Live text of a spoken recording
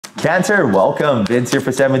Cancer, welcome. Vince here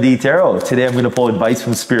for 7D Tarot. Today I'm going to pull advice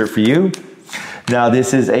from Spirit for you. Now,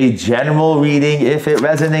 this is a general reading. If it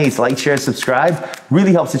resonates, like, share, subscribe.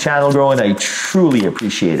 Really helps the channel grow, and I truly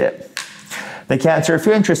appreciate it. Now, Cancer, if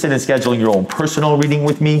you're interested in scheduling your own personal reading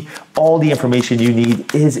with me, all the information you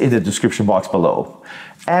need is in the description box below.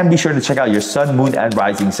 And be sure to check out your sun, moon, and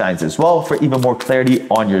rising signs as well for even more clarity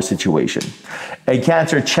on your situation. And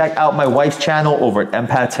Cancer, check out my wife's channel over at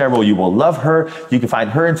Empath Tarot. You will love her. You can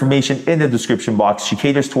find her information in the description box. She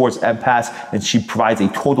caters towards empaths and she provides a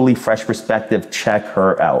totally fresh perspective. Check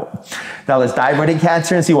her out. Now let's dive right in,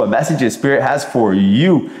 Cancer, and see what messages Spirit has for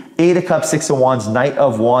you. 8 of Cups, 6 of Wands, Knight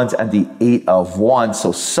of Wands, and the 8 of Wands.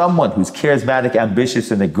 So someone who's charismatic,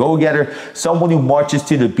 ambitious, and a go-getter, someone who marches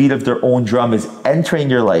to the beat of their own drum is entering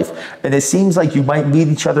your life. And it seems like you might meet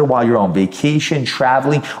each other while you're on vacation,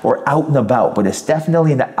 traveling, or out and about, but it's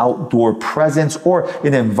definitely an outdoor presence or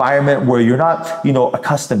an environment where you're not,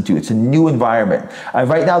 accustomed to. It's a new environment. And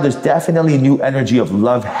right now, there's definitely a new energy of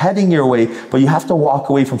love heading your way, but you have to walk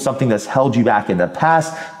away from something that's held you back in the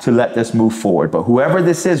past to let this move forward. But whoever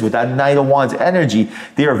this is, with that Knight of Wands energy,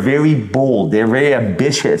 they are very bold. They're very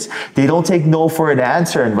ambitious. They don't take no for an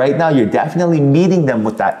answer. And right now, you're definitely meeting them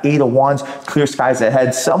with that 8 of Wands, clear skies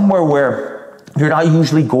ahead, somewhere where you're not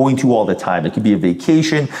usually going to all the time. It could be a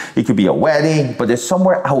vacation, it could be a wedding, but it's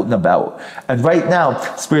somewhere out and about. And right now,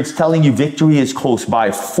 Spirit's telling you victory is close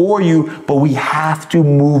by for you, but we have to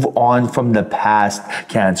move on from the past,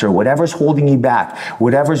 Cancer. Whatever's holding you back,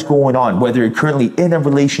 whatever's going on, whether you're currently in a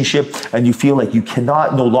relationship and you feel like you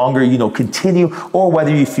cannot no longer, continue, or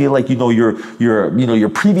whether you feel like, your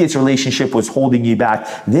previous relationship was holding you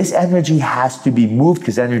back, this energy has to be moved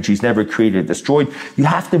because energy is never created or destroyed. You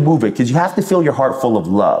have to move it because you have to feel your heart full of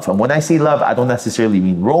love. And when I say love, I don't necessarily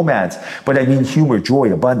mean romance, but I mean humor,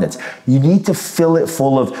 joy, abundance. You need to fill it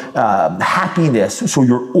full of happiness so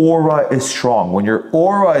your aura is strong. When your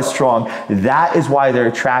aura is strong, that is why they're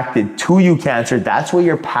attracted to you, Cancer. That's where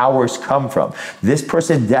your powers come from. This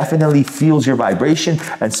person definitely feels your vibration,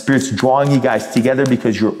 and Spirit's drawing you guys together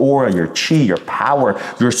because your aura, your chi, your power,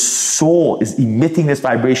 your soul is emitting this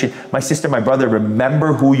vibration. My sister, my brother,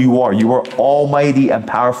 remember who you are. You are almighty and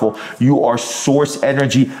powerful. You are source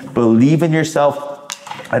energy. Believe in yourself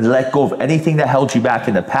and let go of anything that held you back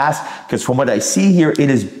in the past, because from what I see here, it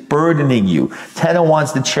is burdening you. 10 of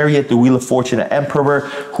Wands, the Chariot, the Wheel of Fortune, the Emperor.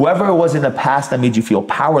 Whoever it was in the past that made you feel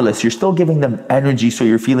powerless, you're still giving them energy, so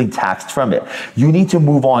you're feeling taxed from it. You need to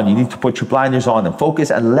move on. You need to put your blinders on and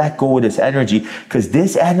focus and let go of this energy, because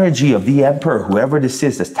this energy of the Emperor, whoever this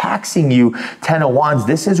is that's taxing you, 10 of Wands,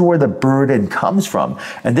 this is where the burden comes from.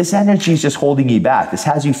 And this energy is just holding you back. This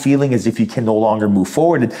has you feeling as if you can no longer move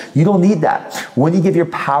forward. And you don't need that. When you give your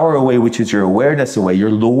power away, which is your awareness away,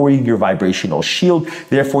 you're lowering your vibrational shield.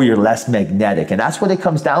 Therefore, you're less magnetic. And that's what it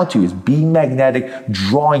comes down to, is being magnetic,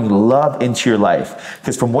 drawing love into your life.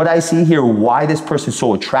 Because from what I see here, why this person's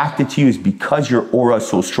so attracted to you is because your aura is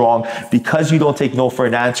so strong, because you don't take no for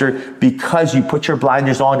an answer, because you put your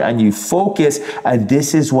blinders on and you focus, and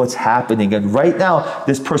this is what's happening. And right now,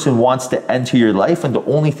 this person wants to enter your life, and the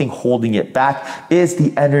only thing holding it back is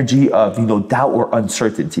the energy of, doubt or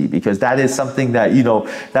uncertainty, because that is something that,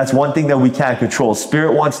 that's one thing that we can't control.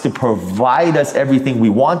 Spirit wants to provide us everything we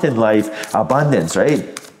want in life, abundance, right?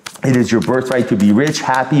 It is your birthright to be rich,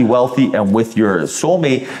 happy, wealthy, and with your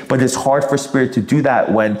soulmate. But it's hard for Spirit to do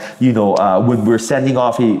that when, when we're sending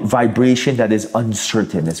off a vibration that is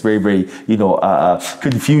uncertain. It's very, very,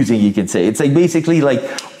 confusing, you can say. It's like basically like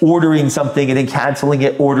ordering something and then canceling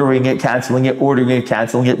it, ordering it, canceling it, ordering it,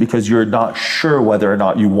 canceling it, because you're not sure whether or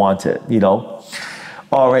not you want it,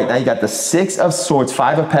 All right, now you got the 6 of Swords,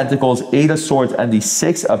 5 of Pentacles, 8 of Swords, and the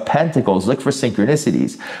 6 of Pentacles. Look for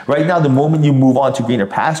synchronicities. Right now, the moment you move on to greener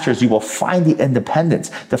pastures, you will find the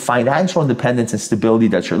independence, the financial independence and stability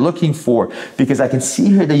that you're looking for. Because I can see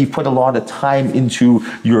here that you've put a lot of time into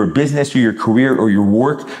your business or your career or your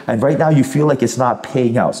work. And right now, you feel like it's not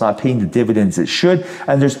paying out. It's not paying the dividends it should.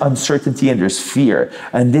 And there's uncertainty and there's fear.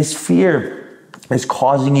 And this fear is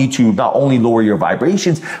causing you to not only lower your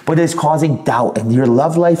vibrations, but it's causing doubt, and your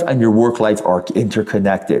love life and your work life are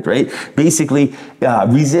interconnected, right? Basically,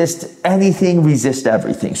 resist anything, resist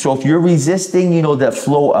everything. So if you're resisting, the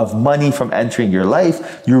flow of money from entering your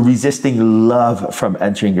life, you're resisting love from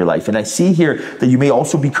entering your life. And I see here that you may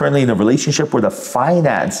also be currently in a relationship where the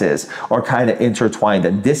finances are kind of intertwined,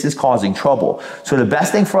 and this is causing trouble. So the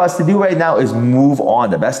best thing for us to do right now is move on.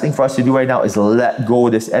 The best thing for us to do right now is let go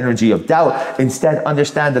of this energy of doubt. Instead, instead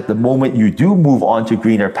understand that the moment you do move on to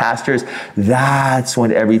greener pastures, that's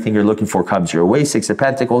when everything you're looking for comes your way. Six of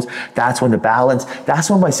Pentacles, that's when the balance, that's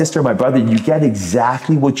when, my sister, my brother, you get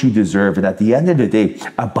exactly what you deserve. And at the end of the day,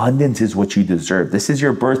 abundance is what you deserve. This is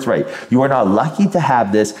your birthright. You are not lucky to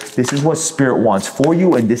have this. This is what Spirit wants for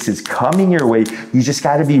you, and this is coming your way. You just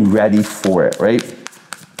got to be ready for it, right?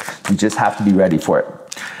 You just have to be ready for it.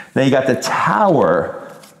 Then you got the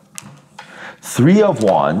Tower, Three of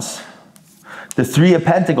Wands, the Three of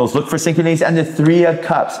Pentacles, look for synchronicities, and the Three of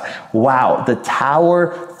Cups. Wow, the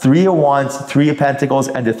Tower, Three of Wands, Three of Pentacles,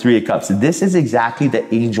 and the Three of Cups. This is exactly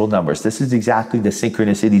the angel numbers. This is exactly the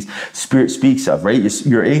synchronicities Spirit speaks of, right?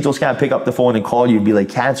 Your angels can't pick up the phone and call you and be like,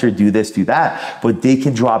 Cancer, do this, do that. But they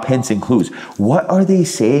can drop hints and clues. What are they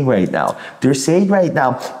saying right now? They're saying right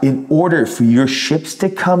now, in order for your ships to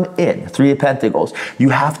come in, Three of Pentacles, you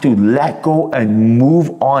have to let go and move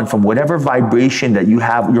on from whatever vibration that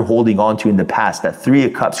you're holding on to in the past, that Three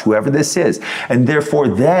of Cups, whoever this is. And therefore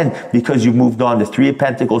then, because you moved on to Three of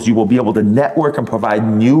Pentacles, you will be able to network and provide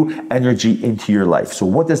new energy into your life. So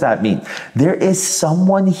what does that mean? There is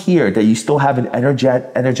someone here that you still have an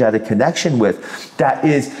energetic connection with that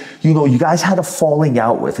is, you guys had a falling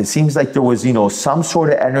out with. It seems like there was, some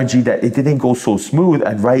sort of energy that it didn't go so smooth.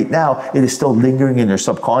 And right now it is still lingering in your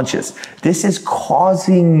subconscious. This is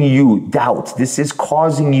causing you doubt. This is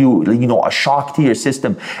causing you, a shock to your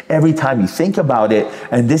system every time you think about it.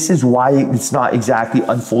 And this is why it's not exactly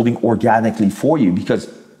unfolding organically for you, because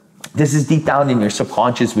this is deep down in your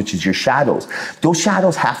subconscious, which is your shadows. Those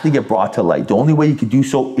shadows have to get brought to light. The only way you can do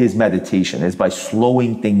so is meditation, is by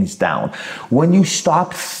slowing things down. When you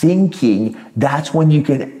stop thinking, that's when you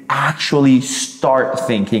can actually start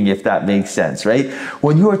thinking, if that makes sense, right?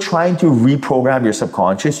 When you are trying to reprogram your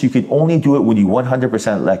subconscious, you can only do it when you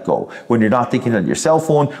 100% let go. When you're not thinking of your cell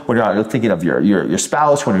phone, when you're not thinking of your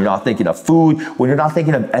spouse, when you're not thinking of food, when you're not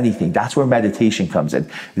thinking of anything, that's where meditation comes in.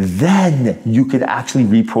 Then you can actually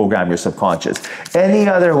reprogram your subconscious. Any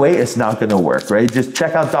other way, it's not going to work, right? Just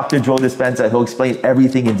check out Dr. Joe Dispenza. He'll explain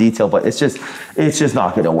everything in detail, but it's just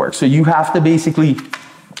not going to work. So you have to basically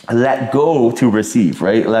let go to receive,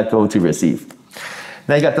 right? Let go to receive.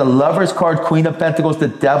 Now you got the Lover's card, Queen of Pentacles, the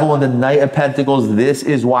Devil, and the Knight of Pentacles. This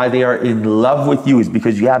is why they are in love with you, is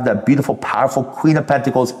because you have that beautiful, powerful Queen of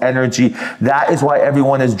Pentacles energy. That is why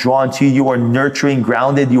everyone is drawn to you. You are nurturing,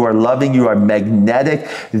 grounded, you are loving, you are magnetic.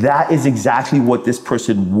 That is exactly what this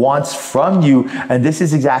person wants from you. And this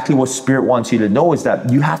is exactly what Spirit wants you to know, is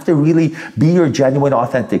that you have to really be your genuine,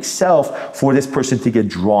 authentic self for this person to get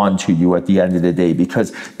drawn to you at the end of the day.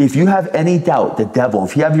 Because if you have any doubt, the Devil,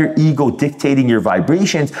 if you have your ego dictating your vibration,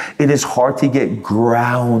 it is hard to get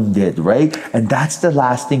grounded, right? And that's the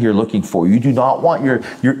last thing you're looking for. You do not want your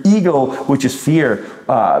ego, which is fear,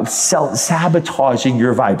 sabotaging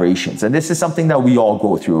your vibrations. And this is something that we all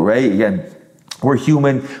go through, right? Again, we're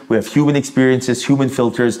human, we have human experiences, human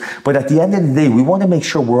filters, but at the end of the day, we want to make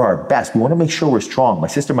sure we're our best. We want to make sure we're strong. My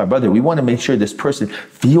sister, my brother, we want to make sure this person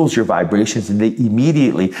feels your vibrations and they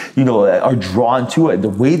immediately, are drawn to it. The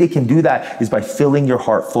way they can do that is by filling your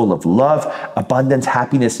heart full of love, abundance,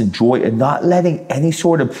 happiness, and joy, and not letting any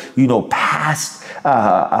sort of, past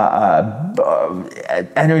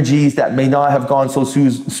energies that may not have gone so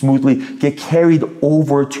smoothly get carried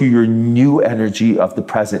over to your new energy of the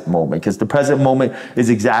present moment, because the present moment is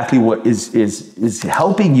exactly what is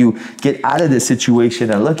helping you get out of this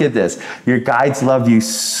situation. And look at this, your guides love you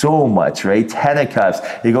so much, right? 10 of Cups,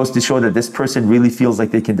 it goes to show that this person really feels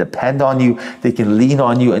like they can depend on you, they can lean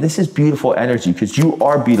on you, and this is beautiful energy, because you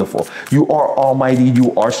are beautiful, you are almighty,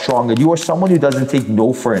 you are strong, and you are someone who doesn't take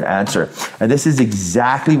no for an answer. And this is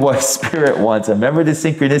exactly what Spirit wants. Remember the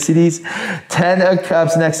synchronicities? 10 of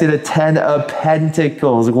Cups next to the 10 of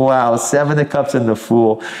Pentacles. Wow, 7 of Cups and the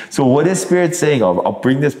Fool. So what is Spirit saying? I'll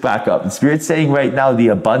bring this back up. And Spirit's saying right now, the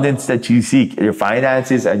abundance that you seek, your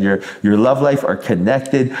finances and your love life are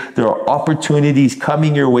connected. There are opportunities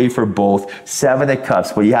coming your way for both. 7 of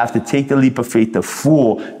Cups, but you have to take the leap of faith, the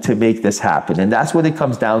Fool, to make this happen. And that's what it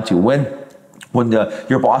comes down to. When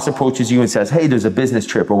your boss approaches you and says, hey, there's a business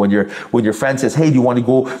trip, or when your friend says, hey, do you want to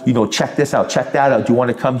go, check this out, check that out, do you want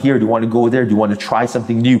to come here, do you want to go there, do you want to try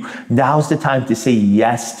something new? Now's the time to say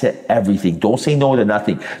yes to everything. Don't say no to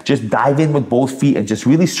nothing. Just dive in with both feet and just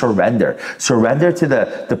really surrender. Surrender to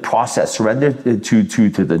the process, surrender to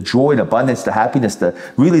the joy, the abundance, the happiness, the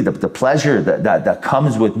pleasure that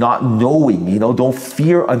comes with not knowing. Don't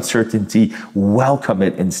fear uncertainty, welcome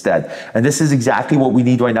it instead. And this is exactly what we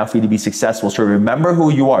need right now for you to be successful. Cancer, remember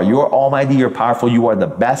who you are. You're almighty, you're powerful, you are the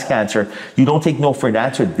best, Cancer. You don't take no for an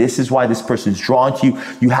answer. This is why this person's drawn to you.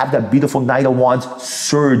 You have that beautiful Knight of Wands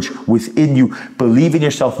surge within you. Believe in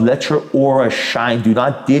yourself. Let your aura shine. Do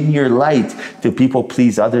not dim your light to people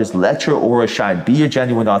please others. Let your aura shine. Be your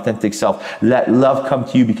genuine, authentic self. Let love come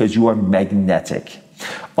to you because you are magnetic.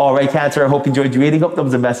 All right, Cancer, I hope you enjoyed your reading. Hope there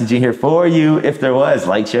was a message in here for you. If there was,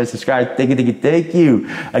 like, share, subscribe. Thank you.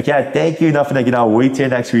 I can't thank you enough, and I cannot wait to your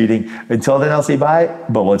next reading. Until then, I'll say bye,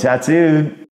 but we'll chat soon.